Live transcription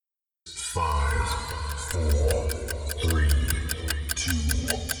Time!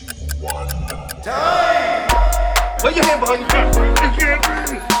 Put your hand behind your back.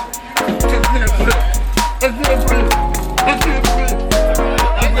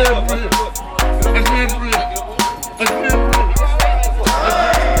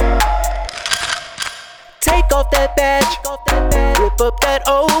 Take off that badge, rip up that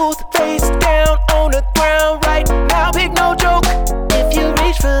oath, face down on the ground right now, big no joke. If you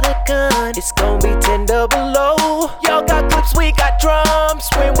reach for the gun, it's gon' be 10 double low. Y'all got clips, we got drums,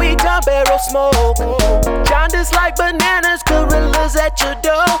 when we done barrel smoke. Jaundice like bananas, gorillas at your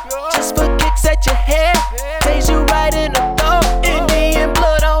door. Just for kicks at your head, taste you right in the throat. Indian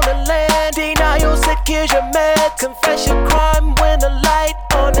blood on the land, denial secures your meds. Confess your crime when the light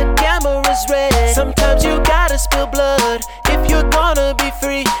on the camera's red. Sometimes you gotta spill blood if you're gonna be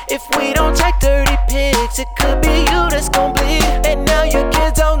free. If we don't check dirty pics, it could be you that's gon' bleed. And now your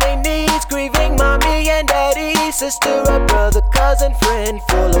kids on their knees, grieving mommy and daddy, sister or brother, cousin, friend,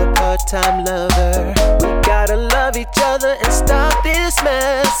 full of part-time lover. We gotta love each other and stop this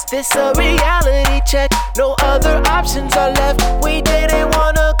mess. This a reality check, no other options are left. We didn't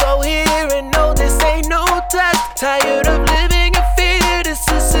wanna go here and no, this ain't no test. Tired of living in fear, this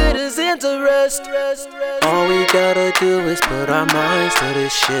is citizens arrest. All we gotta do is put our minds to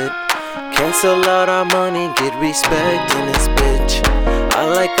this shit. Cancel out our money, get respect in this bitch. I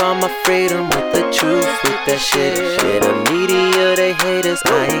like all my freedom with the truth, with that shit. Shit, the media, they hate us,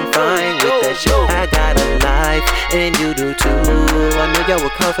 I ain't fine with that shit. I got a life, and you do too. I know y'all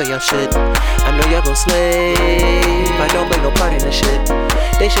will cover your shit. I know y'all gon' slave. I don't play no part in this shit.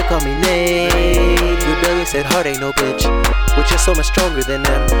 They should call me Nate. Rebellion said heart ain't no bitch. We're just so much stronger than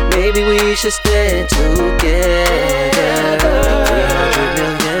them. Maybe we should stand together. 300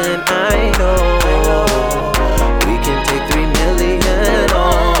 million, I know. We can take 3 million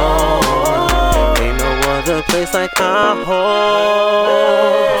on. Ain't no other place like our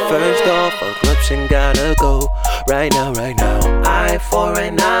home. First off, corruption gotta go. Right now, right now. Eye for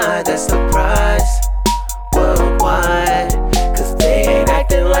an eye, that's the price. Worldwide. Cause they ain't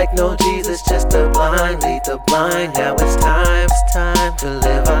acting like no Jesus, just the blind lead the blind. Now it's time to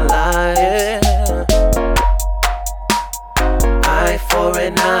live our lives. Yeah. Eye for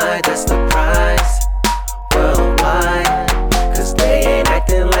an eye, that's the price. Worldwide. Cause they ain't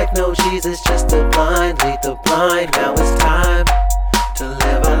acting like no Jesus, just the blind lead the blind. Now it's time to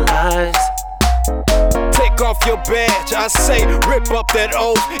live our lives. Take off your badge, I say rip up that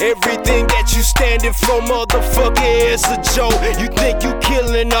oath. Everything that you standing for, motherfucker, is a joke. You think you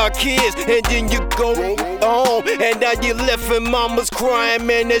killing our kids, and then you go home, and now you left and mama's crying.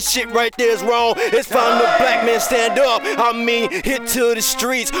 Man, that shit right there is wrong. It's time the black man stand up. I mean, hit to the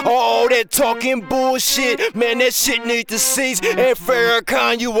streets. All that talking bullshit, man, that shit need to cease. And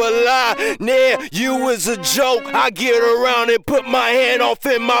Farrakhan, you a lie. Nah, you was a joke. I get around and put my hand off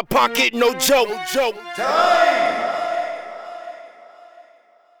in my pocket, no joke. Time!